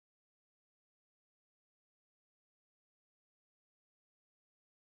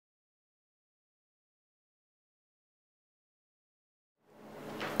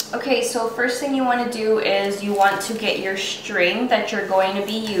Okay, so first thing you want to do is you want to get your string that you're going to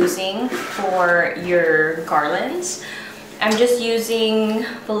be using for your garlands. I'm just using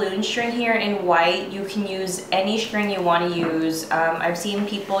balloon string here in white. You can use any string you want to use. I've seen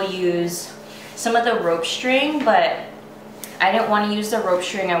people use some of the rope string, but I didn't want to use the rope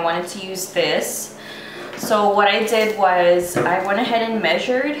string. I wanted to use this. So what I did was I went ahead and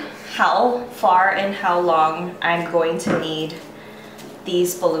measured how far and how long I'm going to need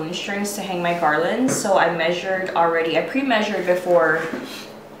these balloon strings to hang my garlands. So I measured already. I pre-measured before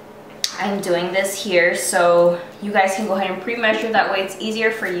I'm doing this here, so you guys can go ahead and pre-measure. That way it's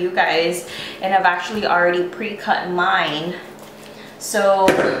easier for you guys, and I've actually already pre-cut mine. So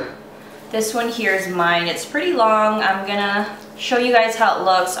this one here is mine. It's pretty long. I'm gonna show you guys how it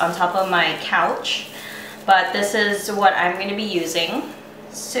looks on top of my couch, but this is what I'm gonna be using.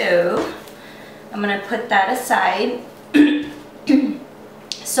 So I'm gonna put that aside.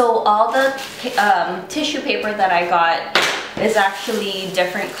 So all the tissue paper that I got is actually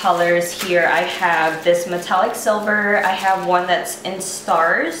different colors here. I have this metallic silver. I have one that's in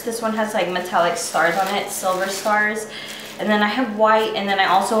stars. This one has like metallic stars on it, silver stars. And then I have white, and then I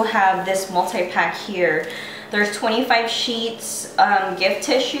also have this multi-pack here. There's 25 sheets, gift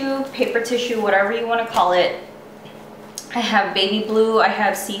tissue, paper tissue, whatever you want to call it. I have baby blue, I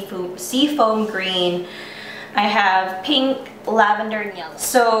have seafoam green, I have pink, lavender, and yellow.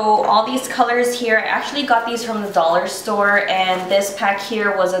 So all these colors here, I actually got these from the dollar store, and this pack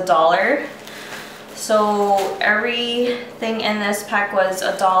here was $1. So everything in this pack was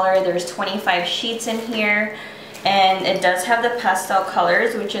 $1. There's 25 sheets in here, and it does have the pastel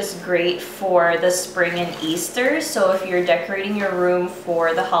colors, which is great for the spring and Easter. So if you're decorating your room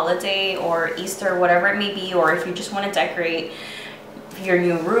for the holiday or Easter, whatever it may be, or if you just want to decorate your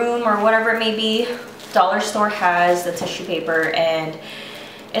new room or whatever it may be, dollar store has the tissue paper, and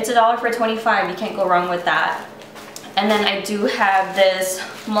it's $1 for 25. You can't go wrong with that. And then I do have this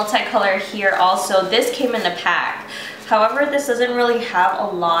multicolor here also. This came in the pack. However, this doesn't really have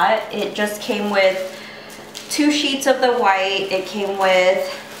a lot. It just came with 2 sheets of the white. It came with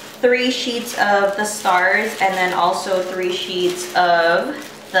 3 sheets of the stars, and then also 3 sheets of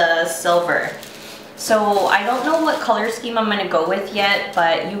the silver. So I don't know what color scheme I'm going to go with yet,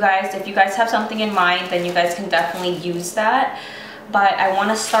 but you guys, if you guys have something in mind, then you guys can definitely use that. But I want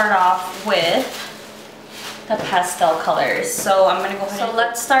to start off with the pastel colors. So I'm going to go ahead. So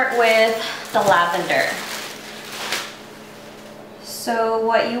let's start with the lavender. So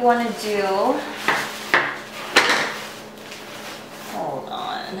what you want to do, hold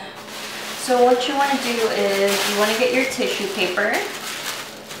on. So what you want to do is you want to get your tissue paper.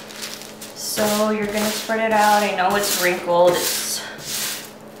 So you're going to spread it out. I know it's wrinkled.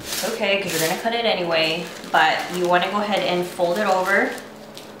 It's okay because you're going to cut it anyway. But you want to go ahead and fold it over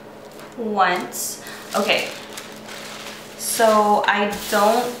once. Okay. So I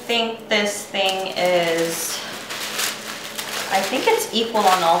don't think this thing is... I think it's equal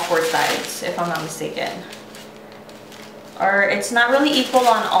on all 4 sides, if I'm not mistaken. Or it's not really equal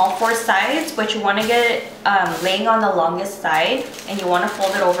on all 4 sides, but you want to get it laying on the longest side, and you want to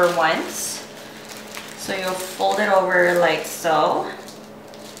fold it over once. So you'll fold it over like so.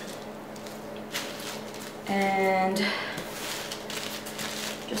 And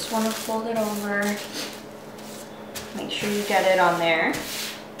just want to fold it over. Make sure you get it on there.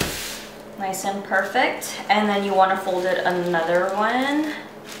 Nice and perfect. And then you want to fold it another one.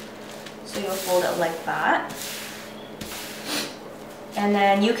 So you'll fold it like that. And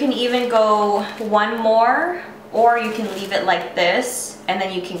then you can even go one more, or you can leave it like this, and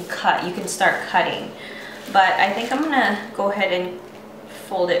then you can cut. You can start cutting. But I think I'm gonna go ahead and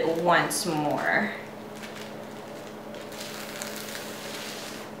fold it once more.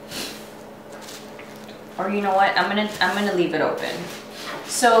 Or you know what? I'm gonna leave it open.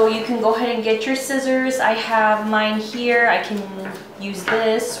 So you can go ahead and get your scissors. I have mine here. I can use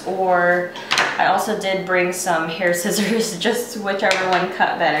this, or I also did bring some hair scissors, just whichever one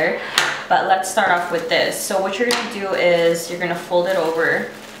cut better. But let's start off with this. So what you're gonna do is you're gonna fold it over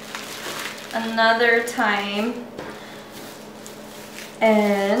another time,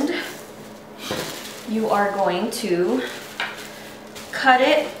 and you are going to cut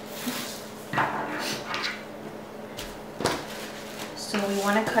it. So we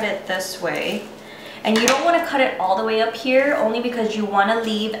want to cut it this way, and you don't want to cut it all the way up here, only because you want to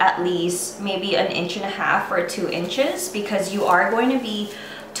leave at least maybe 1.5 inches or 2 inches, because you are going to be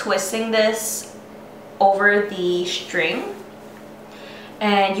twisting this over the string,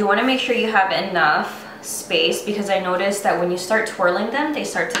 and you want to make sure you have enough space, because I noticed that when you start twirling them, they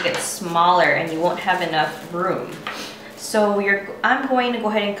start to get smaller and you won't have enough room. So I'm going to go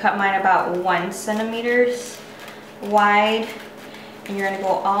ahead and cut mine about 1 centimeter wide, and you're gonna go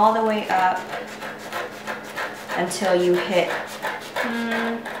all the way up until you hit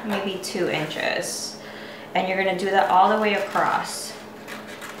maybe 2 inches. And you're gonna do that all the way across.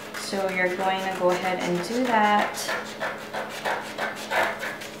 So you're going to go ahead and do that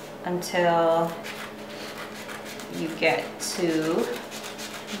until you get to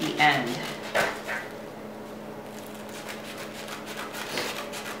the end.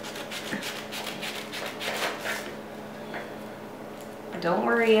 Don't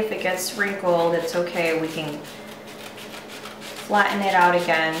worry if it gets wrinkled, it's okay. We can flatten it out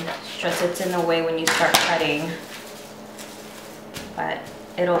again. It's just it's in the way when you start cutting, but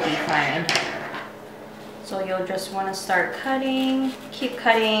it'll be fine. So you'll just want to start cutting, keep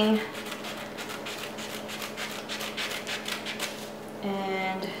cutting,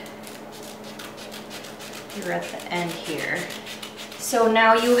 and you're at the end here. So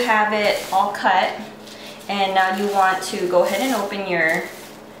now you have it all cut, and now you want to go ahead and open your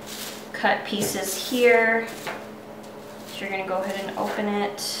cut pieces here. So you're going to go ahead and open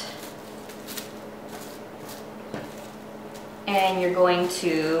it, and you're going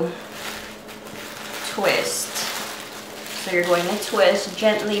to twist. So you're going to twist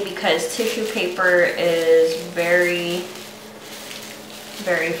gently because tissue paper is very,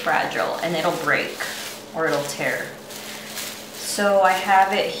 very fragile and it'll break or it'll tear. So I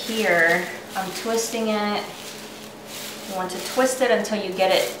have it here. I'm twisting it. You want to twist it until you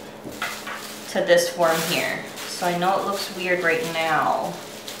get it to this form here. So I know it looks weird right now.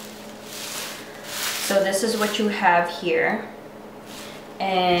 So this is what you have here.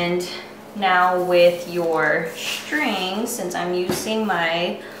 And now with your string, since I'm using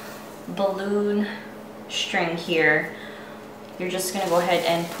my balloon string here, you're just gonna go ahead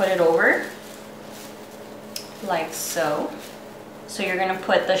and put it over like so. So you're gonna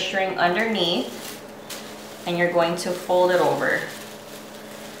put the string underneath and you're going to fold it over.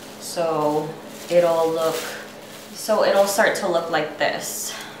 So it'll start to look like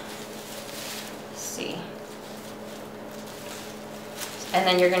this. Let's see. And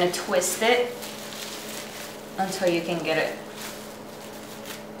then you're going to twist it until you can get it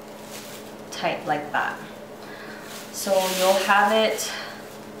tight like that. So you'll have it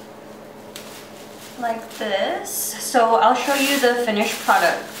like this. So I'll show you the finished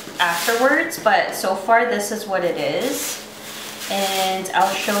product afterwards, but so far this is what it is. And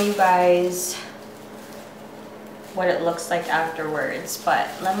I'll show you guys what it looks like afterwards. But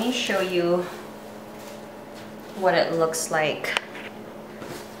let me show you what it looks like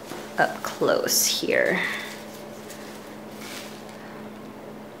up close here.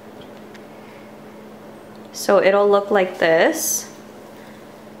 So it'll look like this.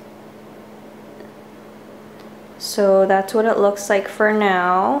 So that's what it looks like for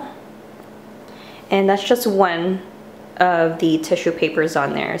now. And that's just one of the tissue papers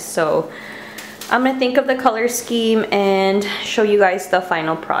on there. So I'm gonna think of the color scheme and show you guys the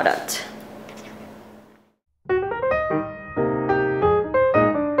final product.